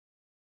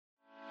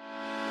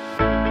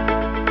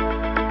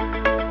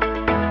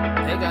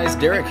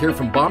guys, Derek here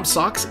from BOM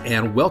Socks,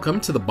 and welcome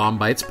to the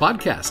BOM-BITES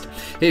podcast.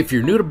 Hey, if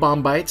you're new to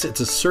BOM-BITES,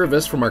 it's a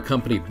service from our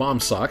company BOM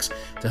Socks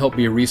to help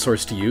be a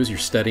resource to use. You're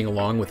studying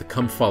along with the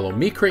Come Follow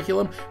Me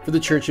curriculum for the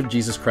Church of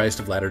Jesus Christ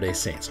of Latter-day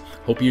Saints.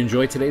 Hope you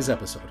enjoy today's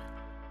episode.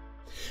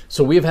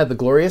 So we have had the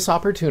glorious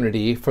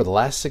opportunity for the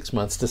last 6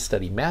 months to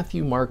study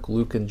Matthew, Mark,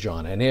 Luke, and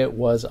John, and it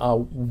was a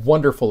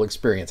wonderful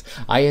experience.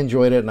 I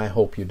enjoyed it, and I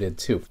hope you did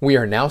too. We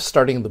are now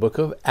starting the book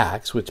of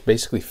Acts, which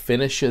basically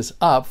finishes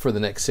up for the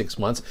next 6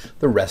 months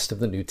the rest of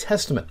the New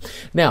Testament.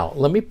 Now,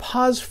 let me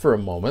pause for a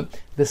moment.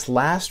 This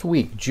last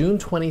week, June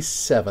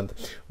 27th,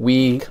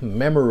 we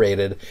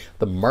commemorated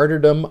the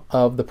martyrdom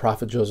of the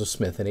prophet Joseph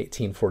Smith in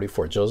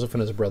 1844, Joseph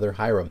and his brother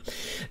Hiram.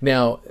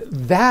 Now,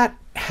 that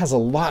has a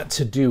lot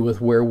to do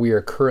with where we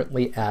are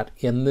currently at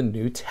in the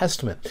New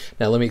Testament.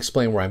 Now, let me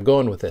explain where I'm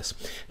going with this.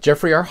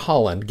 Jeffrey R.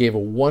 Holland gave a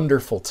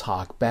wonderful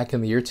talk back in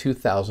the year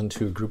 2000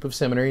 to a group of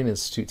seminary and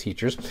institute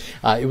teachers.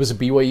 It was a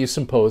BYU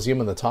symposium,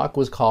 and the talk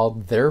was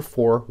called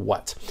Therefore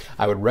What?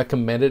 I would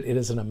recommend it. It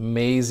is an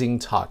amazing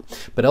talk.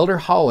 But Elder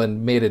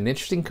Holland made an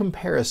interesting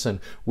comparison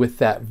with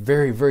that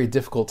very, very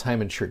difficult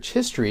time in church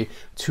history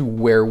to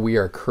where we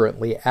are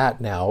currently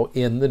at now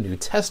in the New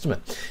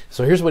Testament.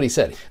 So here's what he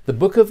said. The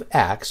book of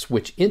Acts,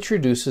 which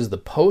introduces the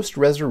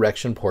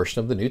post-resurrection portion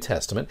of the New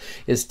Testament,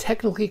 is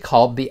technically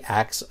called the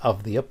Acts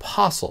of the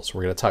Apostles.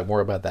 We're going to talk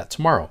more about that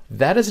tomorrow.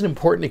 That is an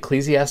important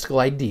ecclesiastical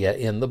idea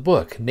in the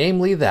book,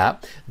 namely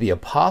that the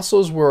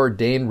apostles were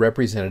ordained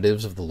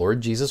representatives of the Lord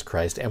Jesus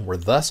Christ and were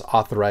thus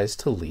authorized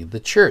to lead the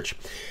church.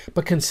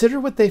 But consider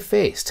what they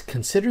faced.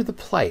 Consider the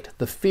plight,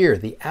 the fear,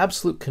 the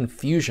absolute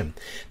confusion,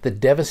 the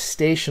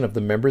devastation of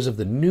the members of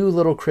the new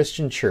little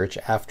Christian church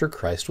after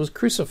Christ was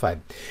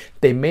crucified.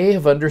 They may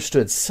have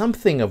understood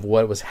something of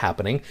what was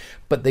happening,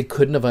 but they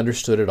couldn't have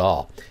understood it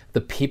all.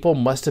 The people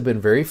must have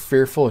been very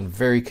fearful and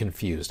very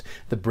confused.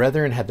 The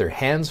brethren had their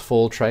hands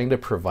full trying to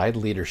provide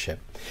leadership.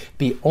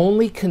 The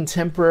only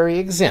contemporary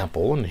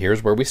example, and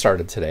here's where we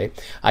started today,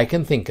 I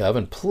can think of,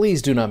 and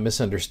please do not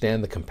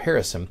misunderstand the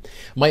comparison,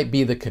 might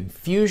be the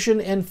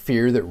confusion and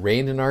fear that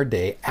reigned in our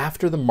day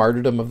after the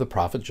martyrdom of the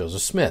prophet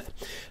Joseph Smith.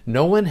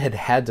 No one had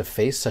had to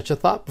face such a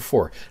thought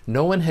before.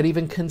 No one had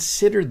even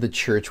considered the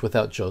church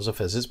without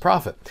Joseph as his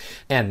prophet.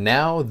 And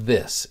now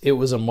this. It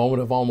was a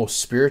moment of almost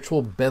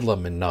spiritual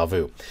bedlam in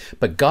Nauvoo.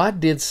 But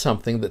God did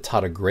something that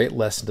taught a great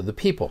lesson to the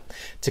people.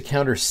 To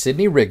counter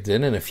Sidney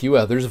Rigdon and a few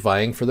others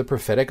vying for the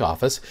prophetic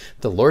office,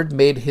 the Lord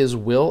made his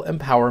will and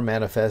power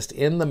manifest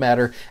in the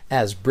matter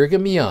as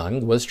Brigham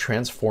Young was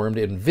transformed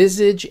in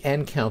visage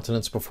and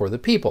countenance before the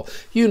people.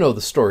 You know the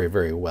story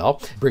very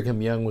well.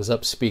 Brigham Young was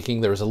up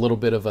speaking. There was a little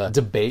bit of a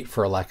debate,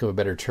 for a lack of a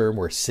better term,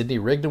 where Sidney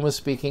Rigdon was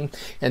speaking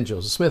and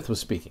Joseph Smith was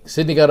speaking.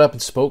 Sidney got up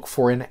and spoke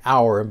for an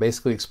hour and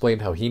basically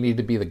explained how he needed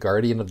to be the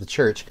guardian of the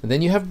church. And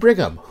then you have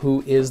Brigham,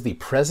 who is the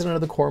president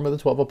of the Quorum of the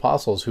 12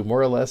 Apostles, who more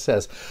or less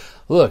says,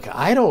 look,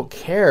 I don't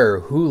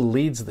care who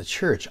leads the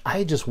church.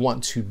 I just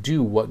want to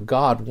do what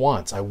God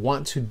wants. I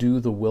want to do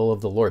the will of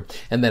the Lord.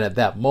 And then at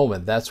that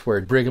moment, that's where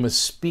Brigham is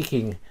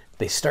speaking.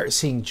 They start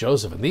seeing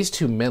Joseph, and these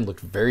two men looked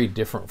very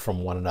different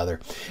from one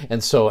another.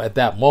 And so at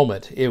that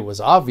moment, it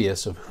was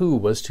obvious of who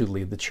was to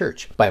lead the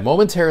church. By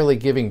momentarily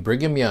giving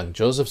Brigham Young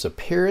Joseph's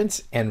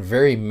appearance and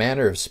very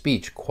manner of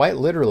speech, quite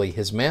literally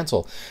his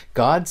mantle,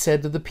 God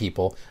said to the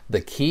people,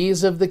 the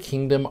keys of the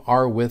kingdom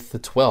are with the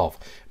 12.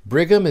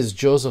 Brigham is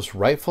Joseph's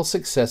rightful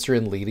successor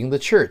in leading the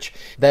church.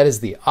 That is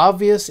the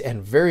obvious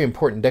and very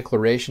important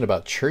declaration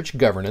about church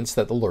governance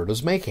that the Lord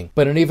was making.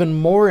 But an even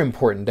more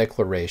important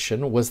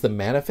declaration was the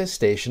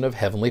manifestation of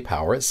heavenly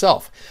power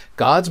itself.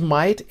 God's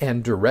might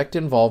and direct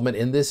involvement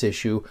in this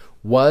issue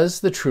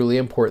was the truly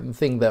important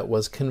thing that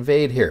was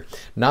conveyed here.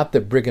 Not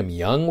that Brigham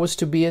Young was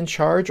to be in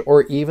charge,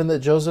 or even that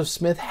Joseph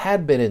Smith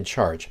had been in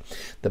charge.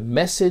 The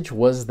message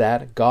was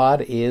that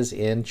God is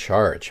in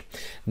charge.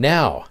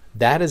 Now,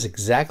 that is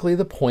exactly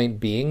the point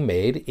being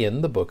made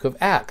in the book of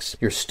Acts.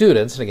 Your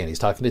students, and again, he's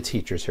talking to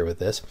teachers here with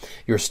this,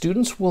 your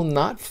students will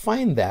not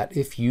find that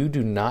if you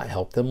do not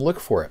help them look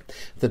for it.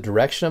 The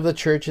direction of the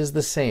church is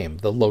the same.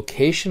 The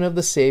location of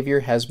the Savior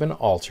has been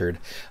altered,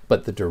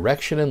 but the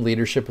direction and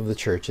leadership of the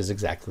church is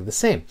exactly the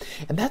same.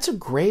 And that's a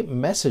great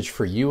message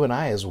for you and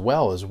I as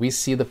well, as we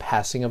see the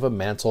passing of a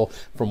mantle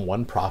from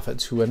one prophet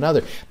to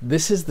another.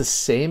 This is the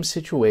same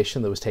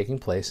situation that was taking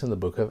place in the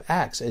book of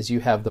Acts. As you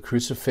have the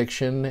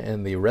crucifixion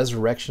and the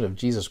resurrection of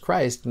Jesus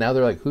Christ, now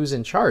they're like, who's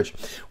in charge?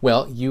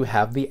 Well, you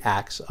have the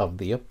Acts of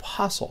the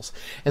Apostles.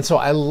 And so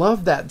I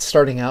love that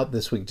starting out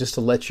this week, just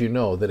to let you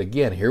know that,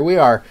 again, here we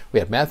are. We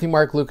have Matthew,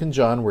 Mark, Luke, and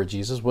John, where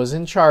Jesus was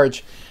in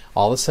charge.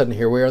 All of a sudden,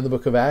 here we are in the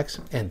book of Acts,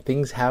 and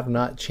things have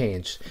not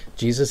changed.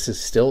 Jesus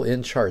is still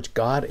in charge.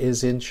 God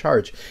is in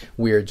charge.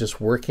 We are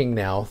just working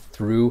now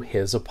through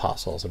his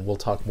apostles, and we'll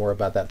talk more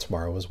about that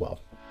tomorrow as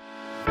well.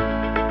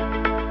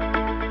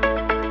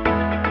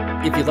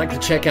 If you'd like to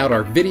check out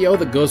our video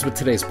that goes with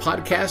today's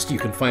podcast, you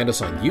can find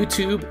us on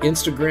YouTube,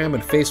 Instagram,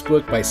 and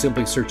Facebook by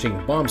simply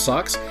searching BOM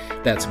Socks.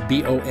 That's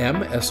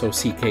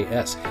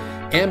BOMSOCKS.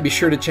 And be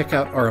sure to check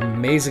out our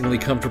amazingly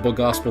comfortable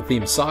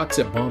gospel-themed socks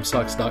at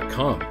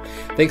bombsocks.com.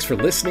 Thanks for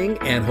listening,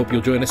 and hope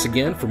you'll join us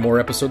again for more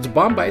episodes of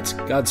Bomb Bites.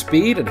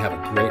 Godspeed, and have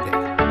a great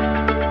day.